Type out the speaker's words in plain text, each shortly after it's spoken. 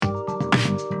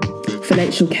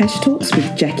Financial Cash Talks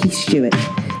with Jackie Stewart.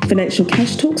 Financial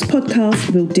Cash Talks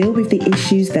podcast will deal with the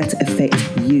issues that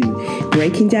affect you,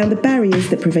 breaking down the barriers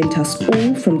that prevent us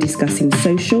all from discussing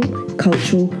social,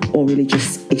 cultural or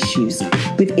religious issues,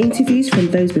 with interviews from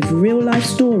those with real life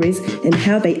stories and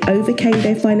how they overcame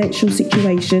their financial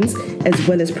situations, as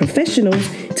well as professionals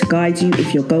to guide you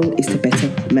if your goal is to better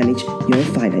manage your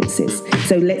finances.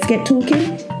 So let's get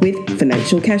talking with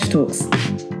Financial Cash Talks.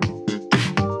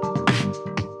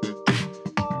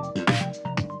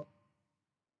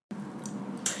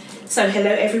 So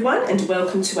hello everyone and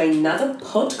welcome to another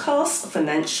podcast,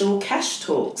 Financial Cash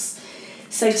Talks.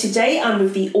 So today I'm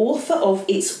with the author of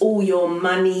It's All Your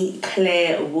Money,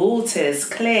 Claire Walters.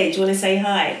 Claire, do you want to say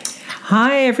hi?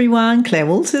 Hi everyone, Claire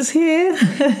Walters here.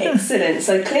 Excellent.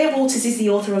 So Claire Walters is the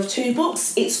author of two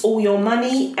books, It's All Your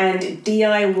Money and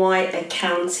DIY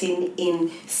Accounting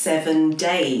in 7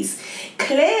 Days.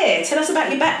 Claire, tell us about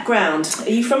your background. Are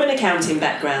you from an accounting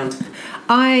background?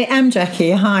 I am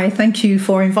Jackie. Hi, thank you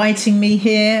for inviting me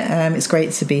here. It's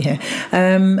great to be here.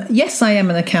 Yes, I am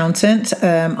an accountant.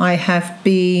 I have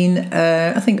been,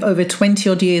 I think, over 20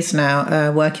 odd years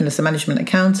now working as a management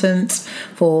accountant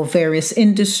for various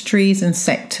industries and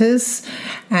sectors.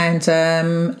 And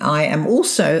I am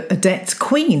also a debt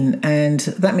queen, and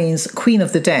that means queen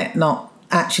of the debt, not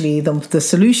actually the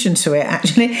solution to it,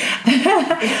 actually.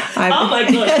 Oh my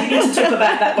God, we need to talk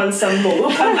about that one some more.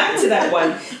 We'll come back to that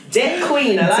one. Debt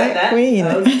queen, I like Debt that. Queen.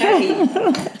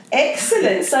 Okay.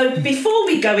 Excellent. So before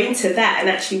we go into that and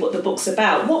actually what the book's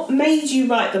about, what made you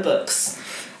write the books?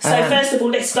 So first of all,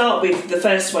 let's start with the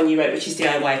first one you wrote, which is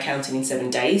DIY Accounting in 7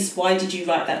 Days. Why did you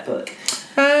write that book?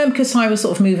 Because I was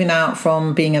sort of moving out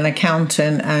from being an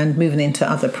accountant and moving into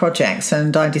other projects,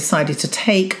 and I decided to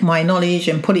take my knowledge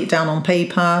and put it down on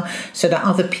paper so that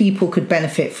other people could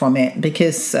benefit from it,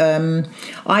 because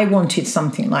I wanted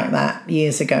something like that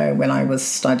years ago when I was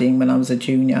studying, when I was a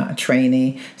junior, a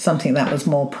trainee, something that was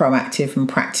more proactive and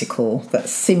practical,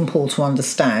 that's simple to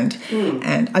understand.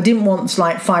 And I didn't want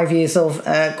like 5 years of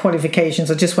qualifications.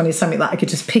 I just wanted something that I could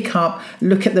just pick up,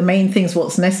 look at the main things,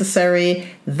 what's necessary,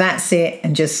 that's it,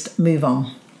 and just move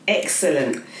on.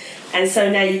 Excellent. And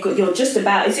so now you're just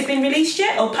about, has it been released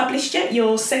yet or published yet,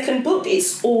 your second book,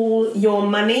 It's All Your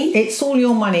Money? It's All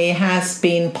Your Money has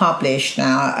been published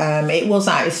now. It was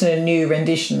out, it's a new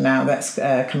rendition now that's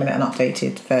coming out, an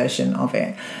updated version of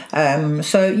it.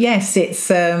 So yes, it's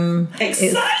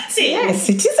exciting. Yes,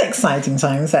 it is exciting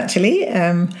times actually.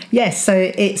 Yes, so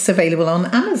it's available on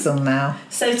Amazon now.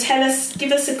 So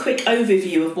give us a quick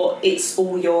overview of what It's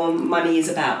All Your Money is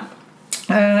about.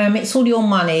 It's All Your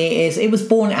Money it was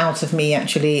born out of me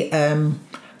actually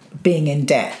being in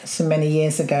debt so many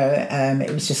years ago. It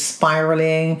was just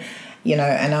spiraling,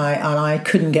 and I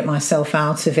couldn't get myself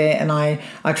out of it, and I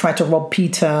tried to rob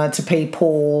Peter to pay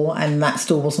Paul, and that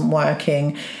still wasn't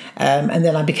working. And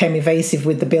then I became evasive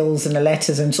with the bills and the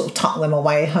letters and sort of tucked them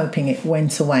away, hoping it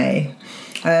went away.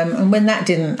 And when that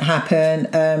didn't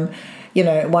happen,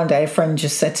 one day a friend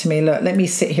just said to me, look, let me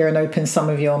sit here and open some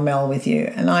of your mail with you.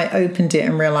 And I opened it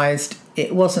and realised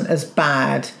it wasn't as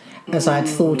bad as I'd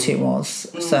thought it was.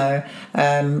 So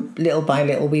little by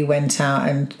little we went out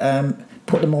and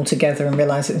put them all together and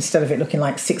realised that instead of it looking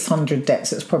like 600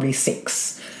 debts, it's probably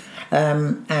 6.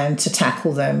 And to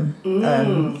tackle them,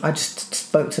 I just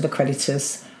spoke to the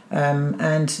creditors.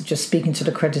 And just speaking to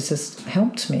the creditors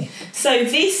helped me. So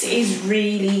this is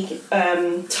really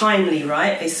timely,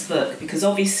 right, this book? Because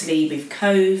obviously with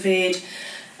COVID,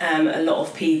 a lot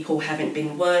of people haven't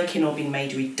been working or been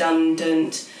made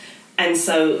redundant. And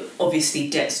so obviously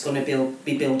debt's going to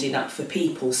be building up for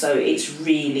people. So it's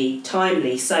really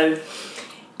timely. So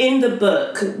in the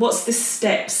book, what's the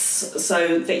steps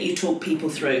so that you talk people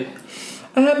through?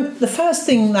 The first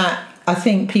thing that I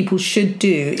think people should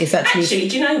do is actually,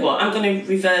 do you know what? I'm going to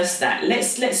reverse that.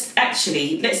 Let's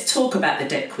talk about the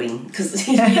debt queen, because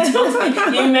you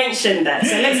mentioned that.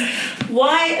 So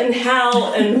why and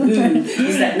how and who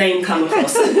does that name come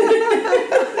across?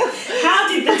 How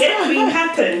did the debt queen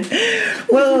happen?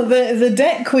 Well, the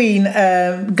debt queen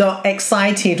got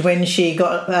excited when she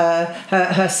got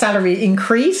her salary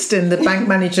increased, and the bank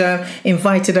manager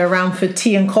invited her around for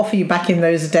tea and coffee back in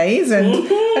those days. And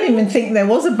I didn't even think there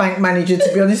was a bank manager,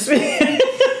 to be honest with you.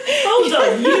 Hold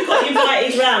on, you got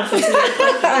invited round for tea and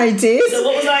coffee. I did. So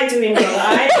what was I doing wrong?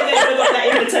 I never got that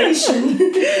invitation.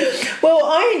 Well,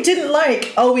 I didn't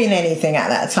like owing anything at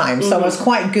that time, so I was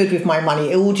quite good with my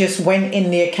money. It all just went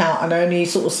in the account, and only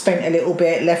sort of spent a little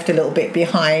bit, left a little bit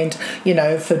behind,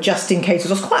 for just in case. I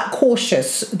was quite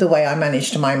cautious the way I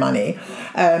managed my money,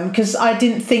 because I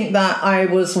didn't think that I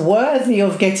was worthy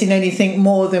of getting anything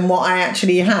more than what I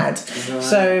actually had. Right.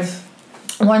 So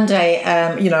one day,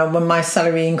 when my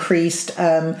salary increased,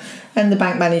 and the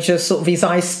bank manager sort of his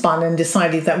eyes spun and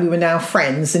decided that we were now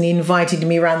friends, and he invited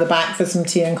me around the back for some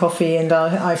tea and coffee, and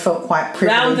I felt quite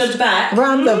privileged.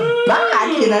 Round the back,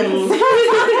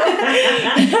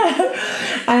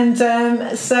 And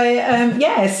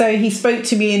so he spoke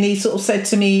to me and he sort of said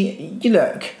to me,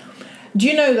 look, do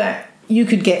you know that you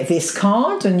could get this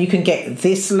card and you can get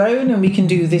this loan and we can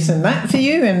do this and that for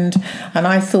you? And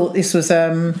I thought this was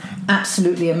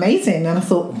absolutely amazing. And I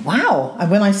thought, wow.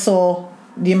 And when I saw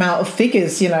the amount of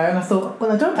figures, and I thought,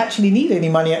 well, I don't actually need any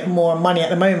more money at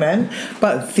the moment,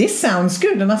 but this sounds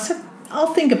good. And I said,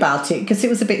 I'll think about it, because it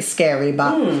was a bit scary,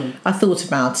 but I thought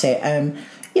about it. And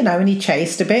he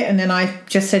chased a bit, and then I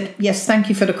just said, yes, thank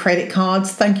you for the credit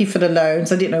cards, thank you for the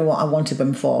loans. I didn't know what I wanted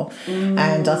them for.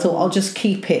 And I thought I'll just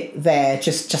keep it there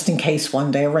just in case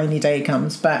one day a rainy day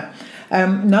comes. But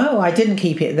no, I didn't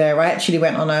keep it there. I actually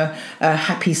went on a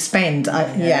happy spend. So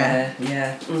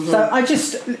I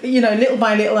just, little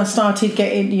by little, I started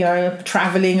getting,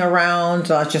 traveling around.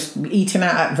 I was just eating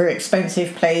out at very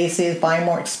expensive places, buying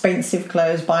more expensive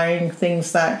clothes, buying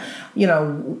things that,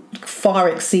 far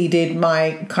exceeded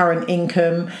my current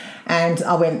income. And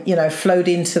I went, flowed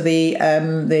into the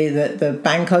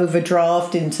bank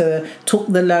overdraft, took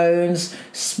the loans,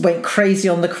 went crazy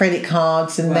on the credit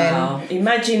cards, and then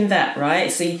imagine that,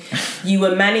 right? So you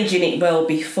were managing it well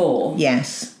before,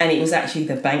 yes, and it was actually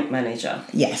the bank manager,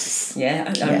 yes,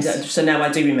 yes. So now I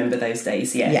do remember those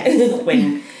days,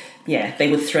 when. Yeah, they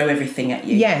would throw everything at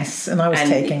you. Yes, and I was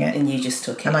taking it. And you just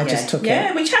took it. And I just took it.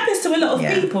 Yeah, which happens to a lot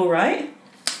of people, right?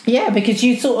 Yeah, because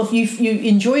you sort of, you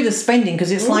enjoy the spending,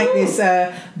 because it's like this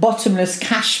bottomless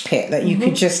cash pit that you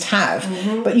could just have.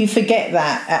 But you forget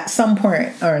that at some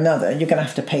point or another, you're going to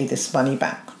have to pay this money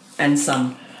back. And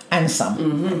some.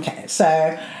 Okay,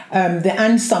 so the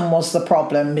and some was the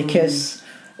problem, because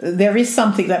there is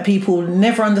something that people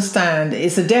never understand.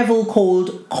 It's a devil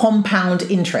called compound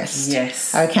interest.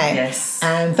 Yes. Okay. Yes.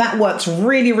 And that works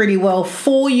really, really well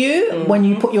for you when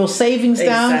you put your savings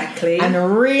down. Exactly.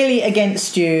 And really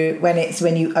against you when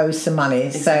you owe some money.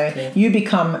 Exactly. So you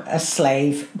become a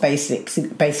slave,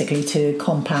 basically, to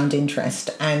compound interest.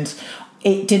 And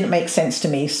it didn't make sense to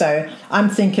me. So I'm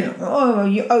thinking,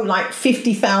 you owe like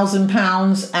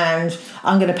 £50,000 and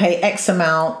I'm going to pay X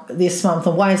amount this month,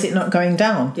 and why is it not going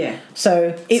down? Yeah.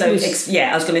 So I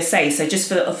was going to say, so just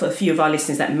for a few of our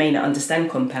listeners that may not understand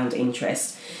compound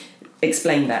interest,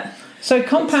 explain that. So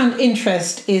compound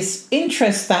interest is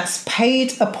interest that's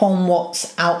paid upon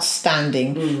what's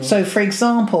outstanding. So, for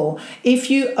example, if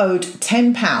you owed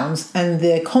 £10 and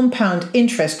the compound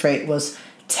interest rate was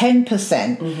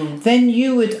 10%, then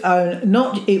you would own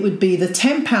it would be the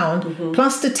 £10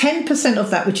 plus the 10% of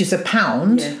that, which is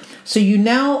 £1. Yeah. So you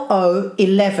now owe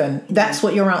 11. That's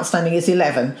what your outstanding is,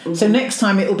 11. So next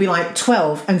time it will be like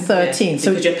 12 and 13.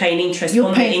 So because you're paying interest.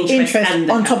 You're paying interest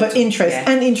on top of interest,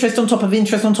 and interest on top of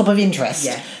interest on top of interest.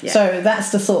 Yeah. So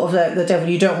that's the sort of the devil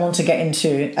you don't want to get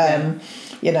into.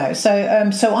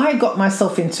 So I got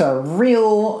myself into a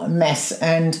real mess,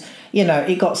 and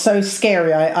it got so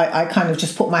scary. I kind of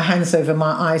just put my hands over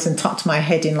my eyes and tucked my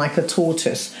head in like a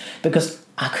tortoise, because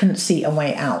I couldn't see a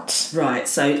way out. Right.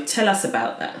 So tell us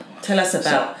about that. Tell us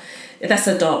about. That's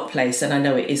a dark place, and I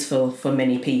know it is for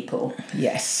many people.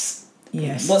 Yes.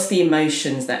 What's the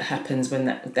emotions that happens when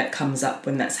that comes up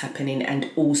when that's happening? And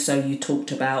also, you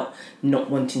talked about not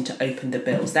wanting to open the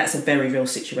bills. That's a very real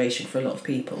situation for a lot of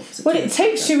people. Well, it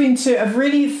takes you into a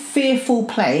really fearful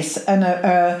place, and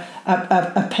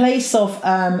a place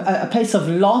of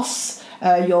loss.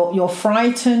 You're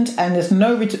frightened, and there's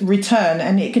no return,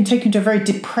 and it can take you into a very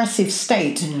depressive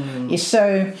state.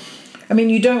 So,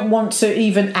 you don't want to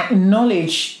even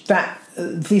acknowledge that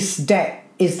this debt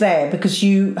is there, because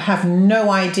you have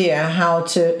no idea how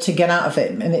to get out of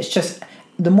it. And it's just,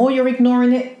 the more you're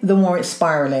ignoring it, the more it's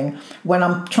spiraling. When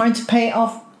I'm trying to pay it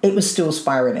off, it was still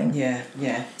spiraling. Yeah.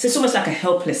 So it's almost like a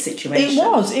helpless situation.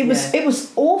 It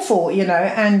was awful,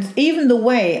 and even the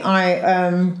way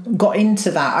I got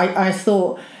into that, I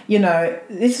thought,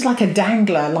 this is like a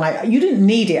dangler. Like, you didn't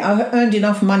need it. I earned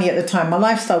enough money at the time. My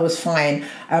lifestyle was fine.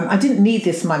 I didn't need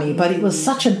this money, but it was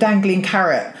such a dangling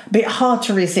carrot, a bit hard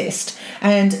to resist.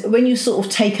 And when you sort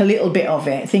of take a little bit of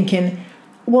it, thinking,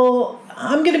 well,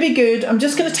 I'm going to be good. I'm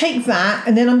just going to take that,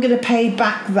 and then I'm going to pay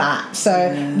back that.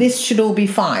 So this should all be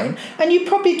fine. And you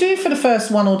probably do for the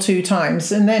first one or two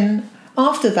times, and then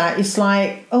after that, it's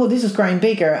like, oh, this is growing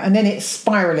bigger, and then it's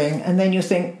spiraling, and then you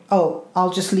think, oh,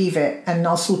 I'll just leave it and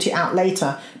I'll sort it out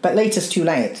later. But later's too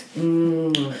late.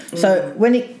 So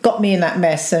when it got me in that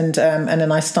mess, and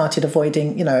then I started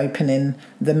avoiding, you know, opening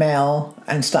the mail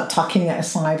and start tucking it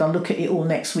aside. I'll look at it all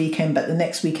next weekend, but the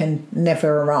next weekend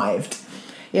never arrived.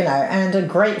 You know, and a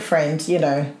great friend, you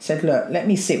know, said, look, let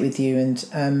me sit with you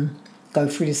and go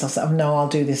through this. I said, oh, no, I'll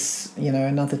do this, you know,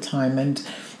 another time. And,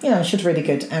 you know, she was really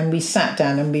good. And we sat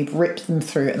down and we ripped them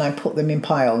through and I put them in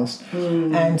piles.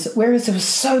 And whereas there was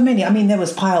so many, I mean, there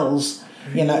was piles,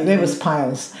 you know, there was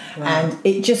piles. Wow. And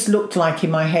it just looked like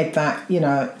in my head that, you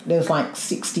know, there was like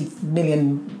 60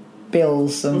 million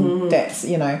bills and debts,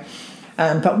 you know.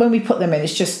 But when we put them in,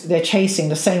 it's just they're chasing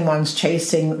the same ones,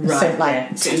 chasing the same, like,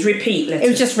 yeah. So it was repeat letters. It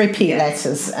was just repeat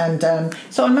letters, and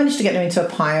so I managed to get them into a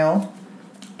pile,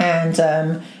 and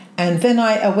then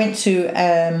I went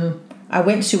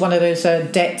to one of those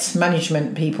debt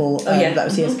management people that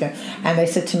was years ago, and they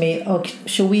said to me, "Oh,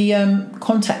 shall we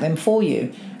contact them for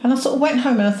you?" And I sort of went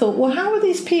home and I thought, well, how are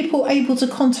these people able to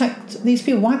contact these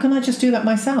people? Why can't I just do that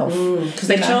myself? Because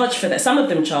they charge for that. Some of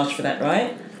them charge for that,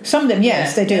 right? Some of them,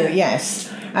 yes, they do,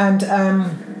 yes. And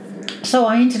so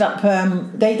I ended up,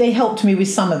 they helped me with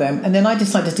some of them. And then I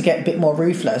decided to get a bit more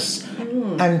ruthless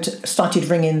and started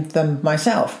ringing them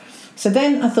myself. So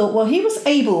then I thought, well, he was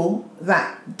able,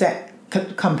 that debt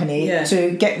company, to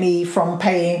get me from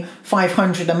paying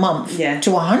 $500 a month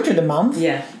to $100 a month.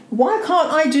 Yeah. Why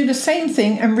can't I do the same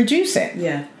thing and reduce it?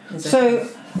 Yeah, exactly. So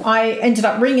I ended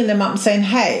up ringing them up and saying,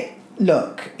 hey,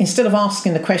 look, instead of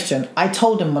asking the question, I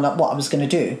told them what I was going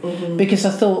to do, because I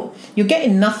thought, you're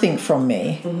getting nothing from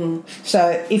me.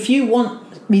 So if you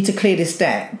want me to clear this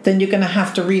debt, then you're going to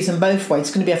have to reason both ways.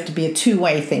 It's going to have to be a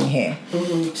two-way thing here.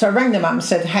 So I rang them up and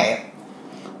said, hey,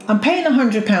 I'm paying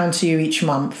 £100 to you each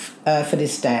month for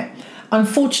this debt.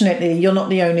 Unfortunately, you're not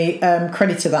the only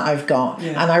creditor that I've got,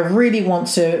 and I really want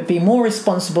to be more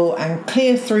responsible and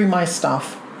clear through my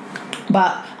stuff.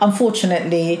 But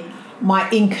unfortunately, my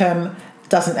income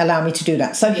doesn't allow me to do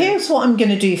that. So here's what I'm going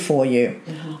to do for you.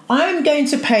 I'm going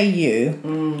to pay you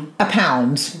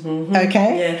 £1,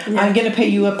 okay? I'm going to pay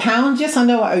you £1. Yes, I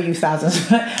know I owe you thousands,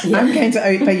 but I'm going to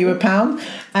pay you £1,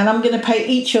 and I'm going to pay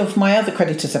each of my other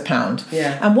creditors £1.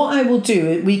 And what I will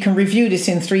do, we can review this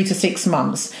in 3 to 6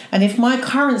 months, and if my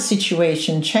current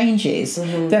situation changes,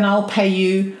 then I'll pay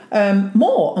you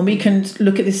more, and we can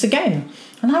look at this again.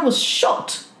 And I was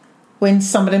shocked when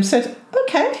some of them said,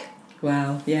 okay.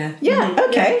 Wow, yeah. Yeah,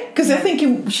 okay. Because they're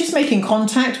thinking, she's making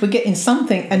contact, we're getting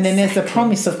something, and then there's the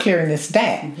promise of clearing this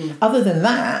debt. Other than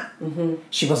that,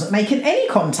 she wasn't making any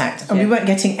contact, and we weren't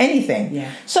getting anything.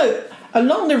 So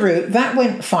along the route, that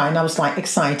went fine. I was like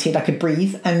excited, I could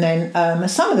breathe. And then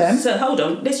some of them... So hold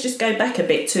on, let's just go back a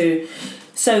bit to...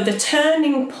 So the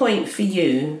turning point for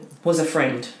you was a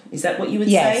friend. Is that what you would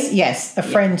say? Yes. A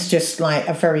friend's just like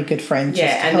a very good friend.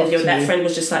 Yeah, and then that friend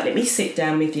was just like, let me sit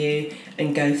down with you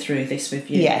and go through this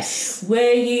with you. Yes.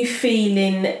 Were you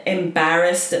feeling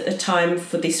embarrassed at the time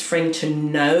for this friend to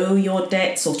know your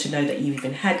debts or to know that you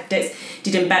even had debts?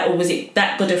 Or was it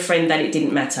that good a friend that it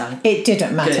didn't matter? It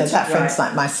didn't matter. Good, that friend's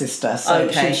like my sister. So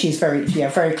she's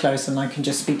very close, and I can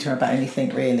just speak to her about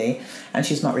anything really. And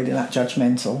she's not really that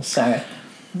judgmental. So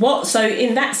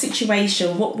in that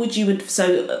situation, what would you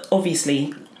so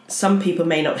obviously some people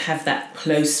may not have that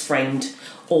close friend,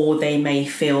 or they may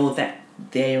feel that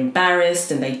they're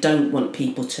embarrassed and they don't want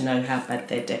people to know how bad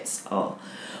their debts are.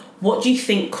 What do you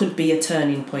think could be a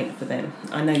turning point for them?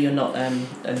 I know you're not a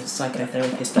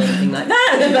psychotherapist or anything like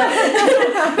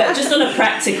that, but just on a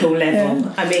practical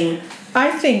level, I mean,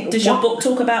 I think... Does your book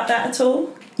talk about that at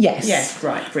all? Yes. Yes,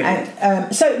 right, brilliant.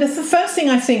 And, so the first thing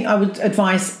I think I would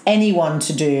advise anyone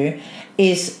to do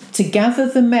is to gather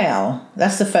the mail.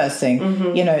 That's the first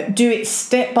thing. You know, do it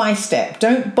step by step.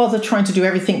 Don't bother trying to do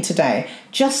everything today.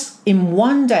 Just in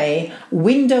one day,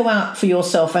 window out for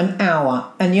yourself an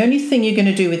hour. And the only thing you're going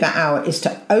to do with that hour is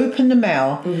to open the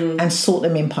mail and sort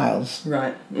them in piles.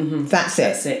 Right. That's it.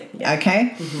 That's it. Yeah.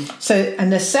 Okay? So,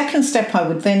 and the second step I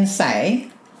would then say...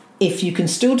 If you can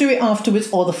still do it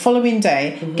afterwards or the following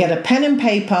day, get a pen and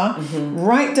paper,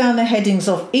 write down the headings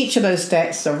of each of those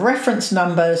debts, the reference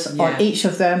numbers on each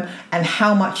of them, and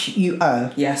how much you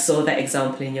owe. Yeah, I saw that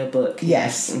example in your book.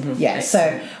 Yes, yes.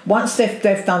 So once they've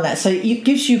done that, so it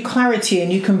gives you clarity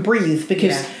and you can breathe,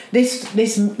 because this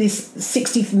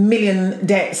 60 million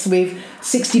debts with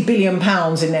 £60 billion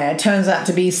in there turns out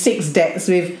to be 6 debts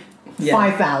with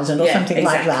 5,000 or something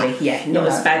like that. Yeah, not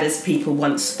as bad as people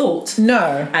once thought.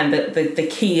 No. And the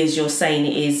key, as you're saying,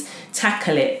 is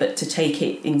tackle it, but to take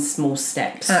it in small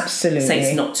steps. Absolutely. So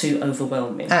it's not too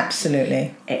overwhelming.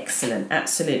 Absolutely. Excellent.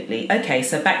 Absolutely. Okay,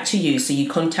 so back to you. So you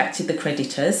contacted the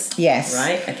creditors. Yes.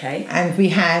 Right, okay. And we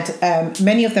had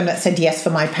many of them that said yes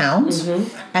for my pounds.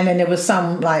 And then there was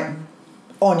some like,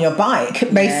 on your bike,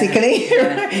 basically.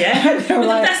 Yeah.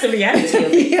 That's the reality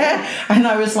of it. Yeah. And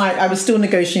I was like, I was still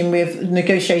negotiating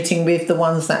with the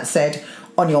ones that said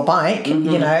on your bike,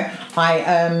 you know.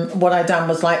 What I done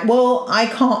was like, well, I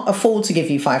can't afford to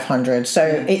give you 500, so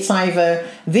it's either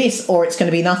this or it's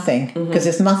going to be nothing, because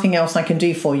there's nothing else I can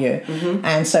do for you.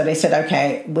 And so they said,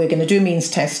 okay, we're going to do a means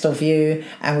test of you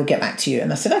and we'll get back to you.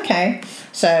 And I said, okay.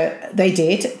 So they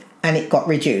did, and it got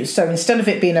reduced. So instead of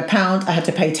it being £1, I had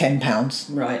to pay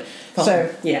 £10. Right.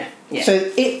 So yeah.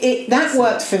 So it that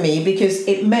worked for me, because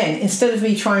it meant, instead of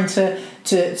me trying to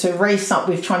race up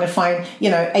with trying to find, you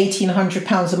know,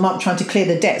 £1,800 a month trying to clear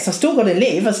the debts, I still got to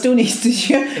live, I still need to,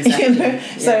 exactly. you know.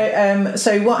 Yeah.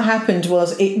 So what happened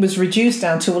was it was reduced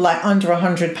down to like under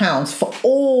 £100 for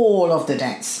all of the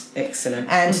debts. Excellent.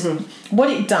 And what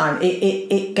it done,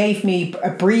 it gave me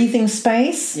a breathing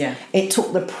space. Yeah. It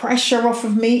took the pressure off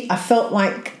of me. I felt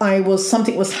like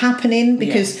something was happening,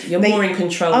 because you're more in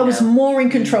control. I was more in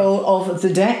control of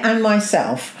the debt and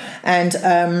myself, and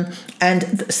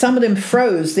some of them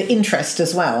froze the interest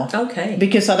as well. Okay.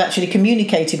 Because I'd actually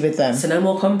communicated with them. So no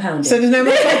more compounding. So there's no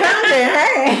more compounding.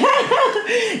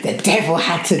 Hey, the devil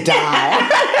had to die.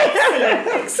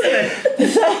 Excellent.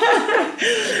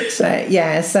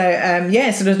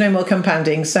 So there's no more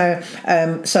compounding. So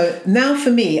now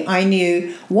for me, I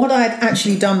knew what I'd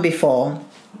actually done before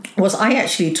was I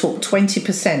actually took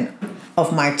 20%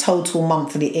 of my total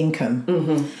monthly income,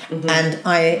 and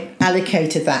I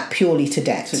allocated that purely to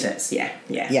debt. To debts, yeah.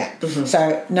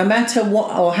 So no matter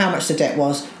what or how much the debt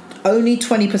was, only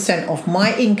 20% of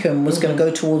my income was going to go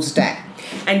towards debt.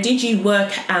 And did you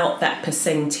work out that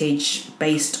percentage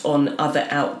based on other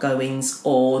outgoings,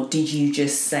 or did you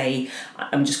just say,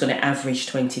 I'm just going to average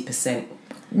 20%?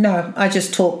 No, I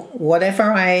just took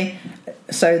whatever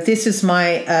so this is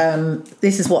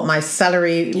what my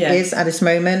salary is at this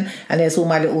moment, and there's all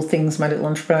my little things, my little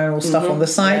entrepreneurial stuff on the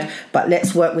side, but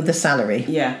let's work with the salary.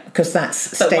 Yeah. Because that's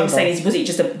stable. But what I'm saying is, was it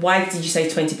just why did you say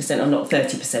 20% or not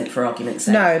 30% for argument's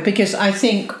sake? No, because I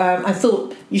think, I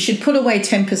thought you should put away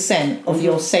 10% of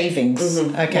your savings,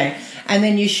 okay? Yeah. And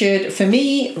then you should, for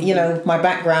me, you know, my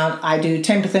background, I do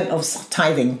 10% of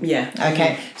tithing. Yeah.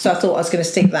 Okay. So I thought I was going to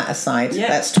stick that aside. Yeah.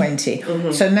 That's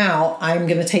 20. So now I'm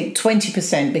going to take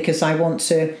 20% because I want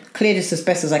to clear this as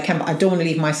best as I can, but I don't want to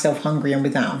leave myself hungry and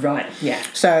without. Right. Yeah.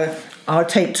 So I'll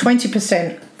take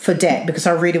 20% for debt because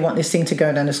I really want this thing to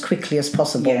go down as quickly as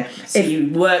possible. Yeah. So you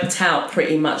worked out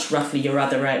pretty much roughly your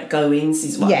other outgoings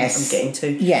is what I'm getting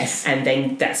to. Yes. And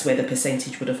then that's where the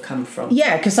percentage would have come from.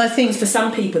 Yeah, because I think for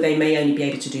some people they may only be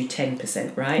able to do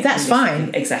 10%, right? That's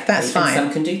fine. Exactly. That's fine. And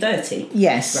some can do 30.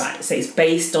 Yes. Right. So it's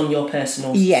based on your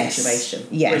personal situation.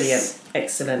 Yes. Brilliant.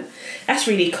 Excellent. That's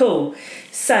really cool.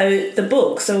 So the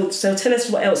book, so tell us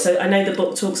what else. So I know the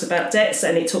book talks about debts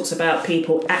and it talks about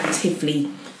people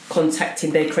actively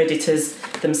contacting their creditors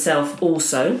themselves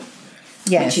also,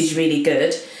 which is really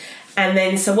good. And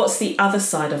then, so what's the other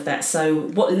side of that? So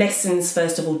what lessons,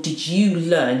 first of all, did you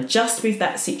learn just with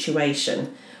that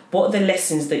situation? What are the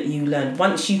lessons that you learned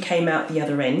once you came out the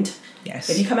other end? Yes.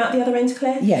 Have you come out the other end,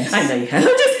 Claire? Yes. I know you have.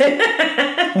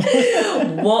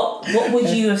 What would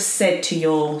you have said to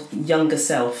your younger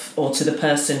self or to the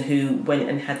person who went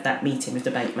and had that meeting with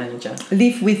the bank manager?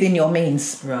 Live within your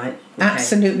means. Right. Okay.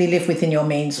 Absolutely live within your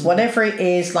means. Whatever it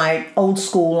is, like old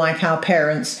school, like our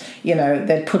parents, you know,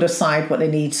 they'd put aside what they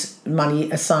need, money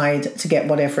aside to get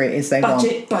whatever it is they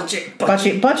want. Budget.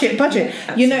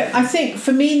 You know, I think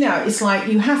for me now, it's like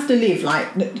you have to live like,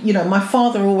 you know, my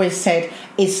father always said,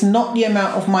 it's not the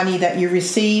amount of money that you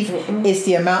receive, it's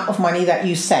the amount of money that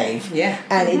you save. Yeah.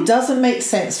 And it doesn't make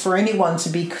sense for anyone to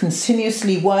be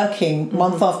continuously working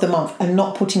month after month and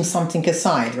not putting something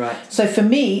aside. Right. So for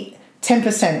me,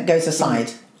 10% goes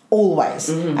aside, always.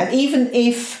 And even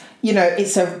if, you know,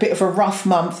 it's a bit of a rough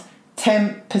month,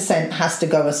 10% has to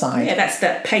go aside. Yeah, that's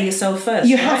that pay yourself first.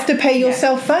 You have to pay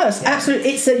yourself first. Yeah. Absolutely.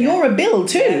 It's you're a bill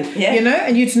too, you know,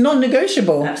 and it's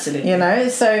non-negotiable. Absolutely. You know,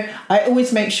 so I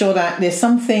always make sure that there's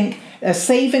something, a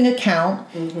saving account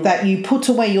that you put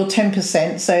away your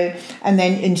 10%. So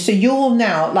you're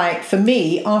now, like for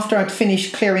me, after I'd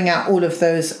finished clearing out all of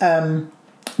those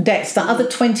debts, the other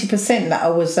 20% that I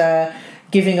was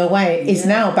giving away is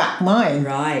now back mine.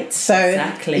 Right. So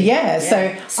exactly. Yeah.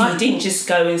 So you didn't just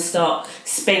go and start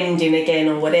spending again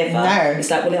or whatever. No.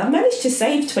 It's like, well, I managed to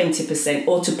save 20%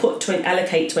 or to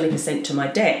allocate 20% to my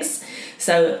debts.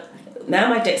 So now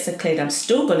my debts are cleared. I'm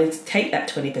still going to take that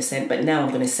 20%, but now I'm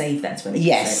going to save that 20%.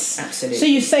 Yes, absolutely. So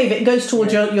you save it. It goes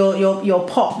towards your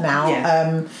pot now,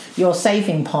 Yeah. Your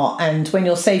saving pot. And when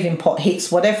your saving pot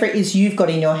hits whatever it is you've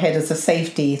got in your head as a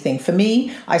safety thing. For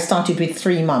me, I started with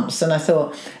 3 months, and I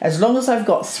thought, as long as I've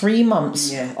got 3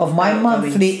 months of my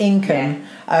monthly income,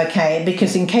 okay,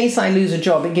 because in case I lose a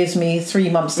job, it gives me 3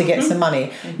 months to get some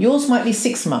money. Yours might be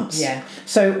 6 months. Yeah.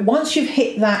 So once you've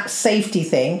hit that safety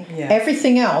thing,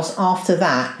 everything else after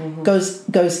that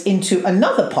goes into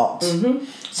another pot.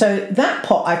 So that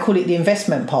pot, I call it the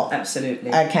investment pot.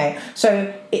 Absolutely. Okay.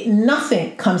 So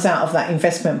nothing comes out of that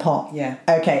investment pot. Yeah.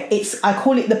 Okay. I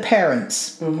call it the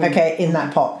parents. Okay, in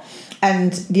that pot.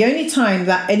 And the only time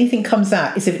that anything comes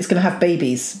out is if it's going to have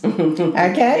babies.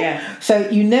 Okay? Yeah. So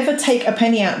you never take a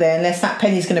penny out there unless that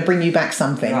penny is going to bring you back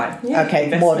something. Right. Yeah. Okay,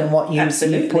 Investment. more than what you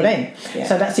put in. Yeah.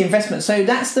 So that's the investment. So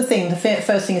that's the thing. The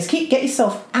first thing is get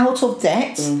yourself out of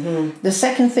debt. The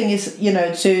second thing is,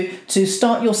 to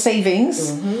start your savings.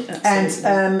 And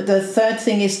the third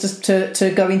thing is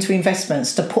to go into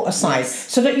investments, to put aside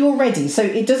so that you're ready. So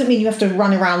it doesn't mean you have to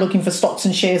run around looking for stocks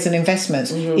and shares and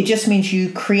investments. It just means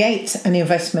you create an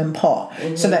investment pot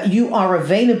so that you are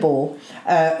available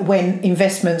when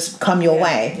investments come your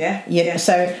way.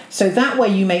 So that way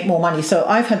you make more money. So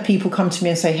I've had people come to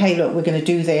me and say, hey, look, we're going to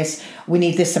do this. We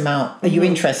need this amount. Are you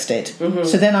interested?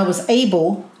 So then I was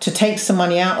able to take some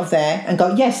money out of there and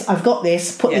go, yes, I've got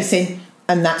this, put this in.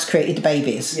 And that's created the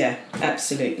babies. Yeah,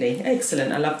 absolutely.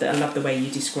 Excellent. I love the way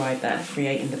you describe that,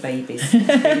 creating the babies. It's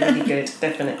really, really good,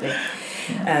 definitely.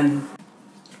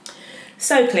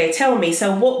 So Claire, tell me,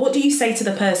 so what do you say to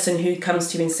the person who comes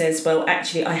to you and says, well,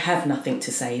 actually, I have nothing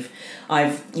to save.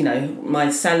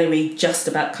 My salary just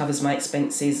about covers my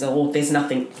expenses, or there's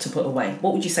nothing to put away.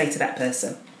 What would you say to that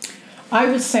person?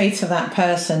 I would say to that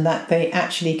person that they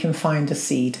actually can find a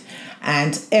seed,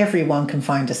 and everyone can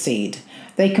find a seed.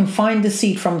 They can find the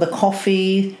seed from the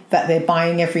coffee that they're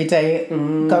buying every day,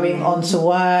 going on to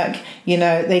work.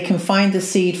 They can find the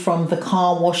seed from the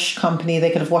car wash company. They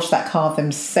could have washed that car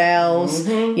themselves.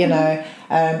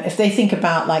 If they think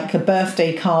about like the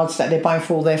birthday cards that they buy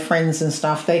for all their friends and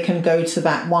stuff, they can go to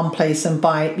that one place and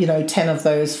buy, 10 of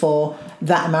those for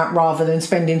that amount rather than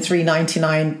spending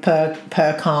 $3.99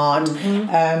 per card.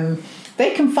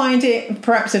 They can find it,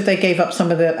 perhaps if they gave up some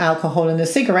of the alcohol and the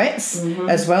cigarettes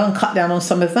as well and cut down on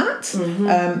some of that.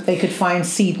 They could find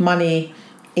seed money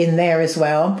in there as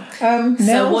well.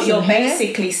 So what you're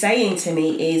basically saying to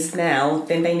me is now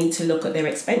then they need to look at their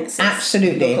expenses.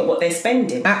 Absolutely. Look at what they're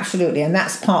spending. Absolutely. And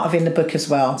that's part of in the book as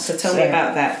well. So tell me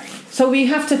about that. So we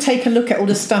have to take a look at all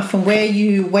the stuff and where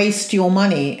you waste your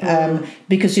money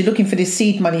because you're looking for this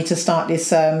seed money to start this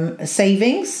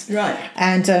savings. Right.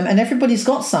 And everybody's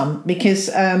got some because,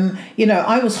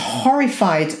 I was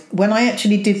horrified when I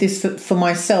actually did this for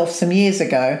myself some years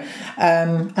ago.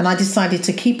 And I decided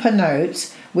to keep a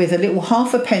note with a little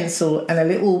half a pencil and a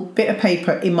little bit of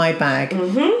paper in my bag.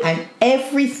 And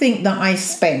everything that I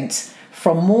spent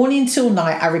from morning till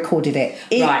night, I recorded it.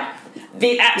 Right.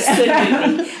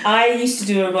 Absolutely. I used to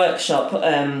do a workshop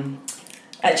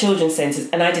at children's centres,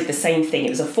 and I did the same thing. It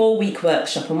was a 4-week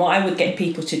workshop, and what I would get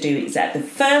people to do is at the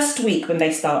first week when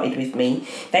they started with me,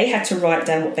 they had to write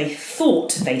down what they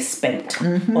thought they spent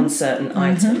on certain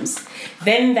items.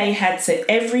 Then they had to,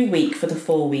 every week for the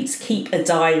 4 weeks, keep a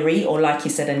diary, or like you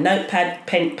said, a notepad,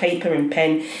 paper and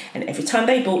pen, and every time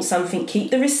they bought something, keep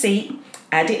the receipt,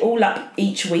 add it all up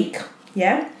each week.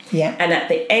 Yeah. And at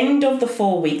the end of the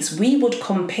 4 weeks, we would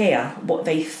compare what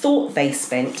they thought they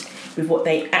spent with what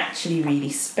they actually really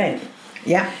spent.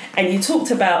 Yeah. And you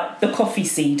talked about the coffee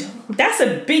seed. That's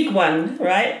a big one,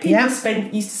 right? People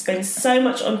used to spend so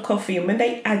much on coffee, and when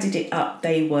they added it up,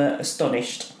 they were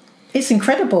astonished. It's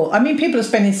incredible. I mean, people are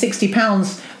spending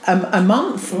 £60 a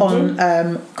month on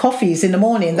coffees in the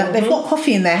morning. That they've got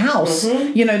coffee in their house.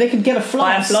 They could get a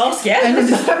flask, and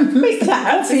just make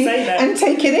that coffee and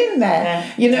take it in there.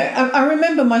 I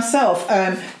remember myself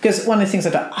because one of the things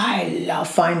I love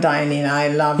fine dining. I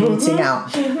love eating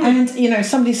out. And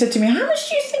somebody said to me, "How much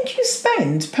do you think you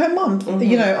spend per month?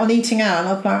 On eating out?" And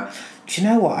I was like, do you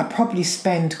know what? I probably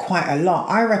spend quite a lot.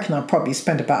 I reckon I probably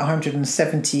spend about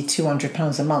 £170,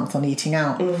 £200 a month on eating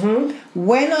out.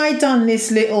 When I done this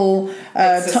little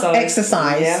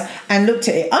exercise and looked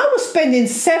at it, I was spending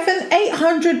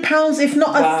 £700-800, if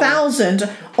not £1,000,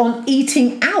 on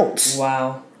eating out.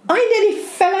 Wow. I nearly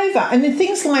fell over. And then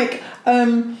things like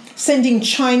sending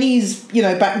Chinese,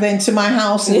 back then to my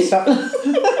house and stuff.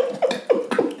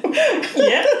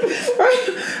 Yeah. Right.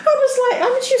 I was like,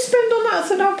 how much you spend on that? I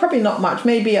said, no, probably not much.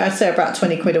 Maybe I say about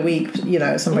 20 quid a week,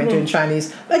 somewhere doing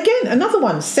Chinese. Again, another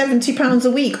one, £70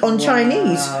 a week on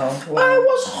Chinese. Wow. I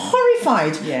was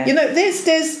horrified. Yeah. There's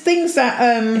things that...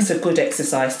 it's a good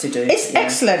exercise to do. It's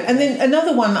excellent. And then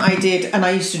another one I did, and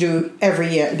I used to do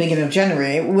every year at the beginning of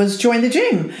January, was join the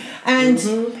gym. And,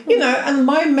 and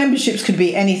my memberships could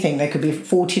be anything. They could be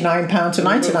 £49 to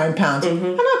 £99.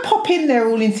 And I pop in there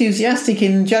all enthusiastic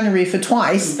in January for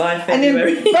twice. By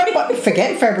February. And then, but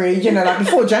forget February, like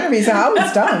before January's out, I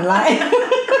was done. Like,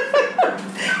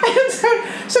 and so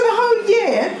the whole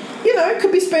year,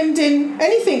 could be spending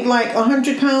anything like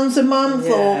 £100 a month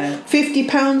or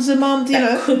 £50 a month,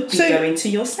 That could be going to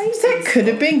your savings. That could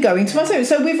have been going to my savings.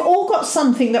 So we've all got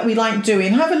something that we like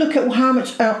doing. Have a look at how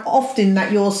much often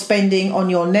that you're spending on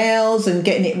your nails and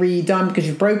getting it redone because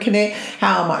you've broken it,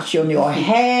 how much on your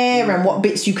hair and what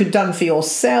bits you could have done for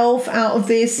yourself out of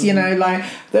this, like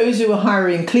those who are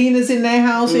hiring cleaners in their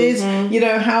houses,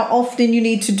 how often you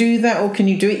need to do that, or can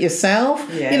you do it yourself?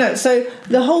 Yeah. So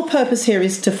the whole purpose here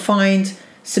is to find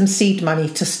some seed money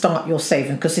to start your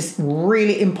saving, because it's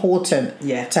really important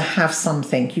to have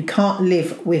something. You can't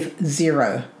live with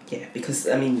zero. Yeah, because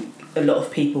a lot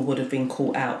of people would have been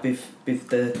caught out with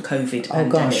the COVID pandemic. Oh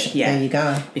gosh, there you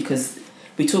go. Because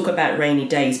we talk about rainy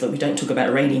days, but we don't talk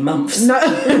about rainy months. No.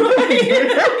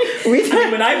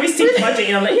 When I was still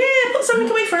budgeting, I'm like, put something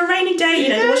away for a rainy day.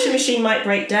 The washing machine might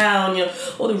break down,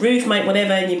 or the roof might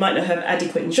whatever, and you might not have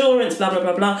adequate insurance, blah, blah,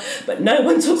 blah, blah. But no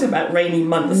one talks about rainy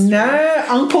months. No,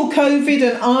 Uncle COVID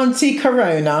and Auntie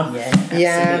Corona.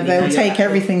 Yeah, they'll take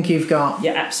everything you've got.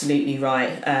 You're absolutely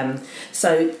right.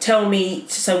 So tell me,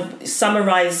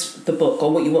 summarise the book,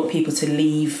 or what you want people to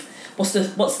leave. What's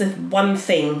the one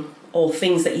thing or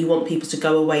things that you want people to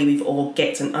go away with or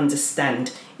get and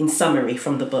understand in summary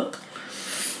from the book?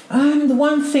 The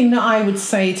one thing that I would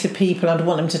say to people I'd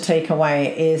want them to take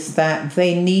away is that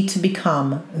they need to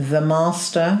become the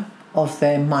master of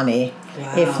their money.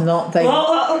 Wow. If not, they... You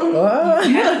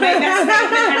can't make that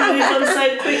statement and move on so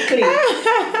quickly.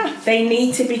 They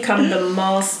need to become the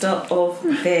master of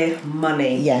their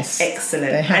money. Yes.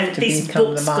 Excellent. They have to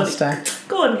become the master.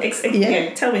 Go on.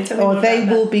 Tell me. Or they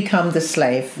will become the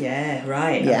slave. Yeah,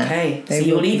 right. Yeah, okay. So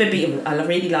you'll either be... I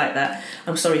really like that.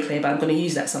 I'm sorry, Claire, but I'm going to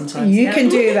use that sometimes. You can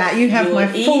do that. You have my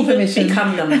full permission. You'll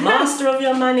either become the master of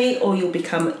your money, or you'll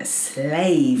become a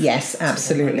slave. Yes,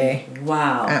 absolutely.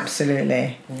 Wow.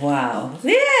 Absolutely. Wow.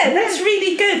 Yeah, that's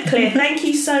really good, Claire. Thank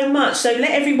you so much. So let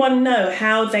everyone know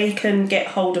how they can get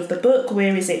hold of the book.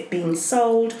 Where is it being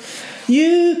sold?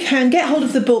 You can get hold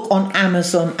of the book on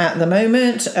Amazon at the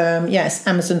moment. Yes,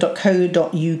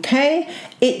 amazon.co.uk.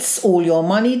 It's All Your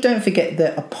Money. Don't forget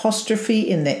the apostrophe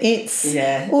in the it's.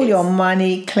 Yeah. All Your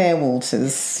Money, Claire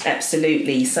Walters.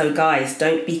 Absolutely. So guys,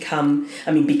 become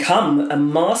a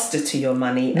master to your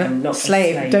money and not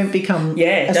slave. a slave. Don't become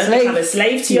become a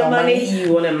slave to your money.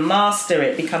 You want to master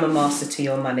it. Become a master to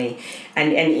your money.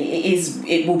 And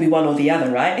it will be one or the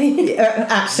other, right?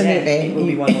 Absolutely. Yeah, it will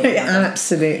be one or the other.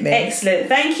 Absolutely. Excellent.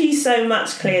 Thank you so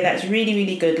much, Claire. That's really,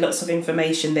 really good. Lots of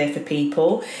information there for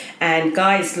people. And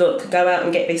guys, look, go out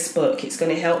and get this book. It's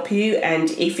going to help you.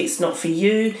 And if it's not for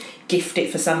you, gift it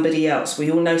for somebody else.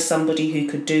 We all know somebody who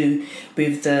could do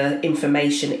with the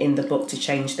information in the book to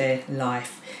change their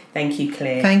life. Thank you,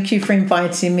 Claire. Thank you for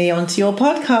inviting me onto your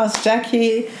podcast,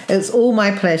 Jackie. It's all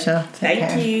my pleasure.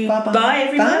 Thank you. Bye-bye. Bye,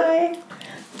 everyone. Bye.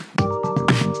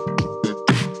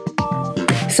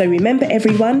 So remember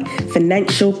everyone,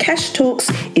 Financial Cash Talks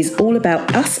is all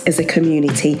about us as a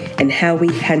community and how we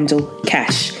handle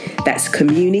cash. That's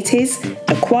communities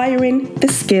acquiring the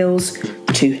skills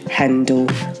to handle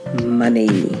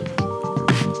money.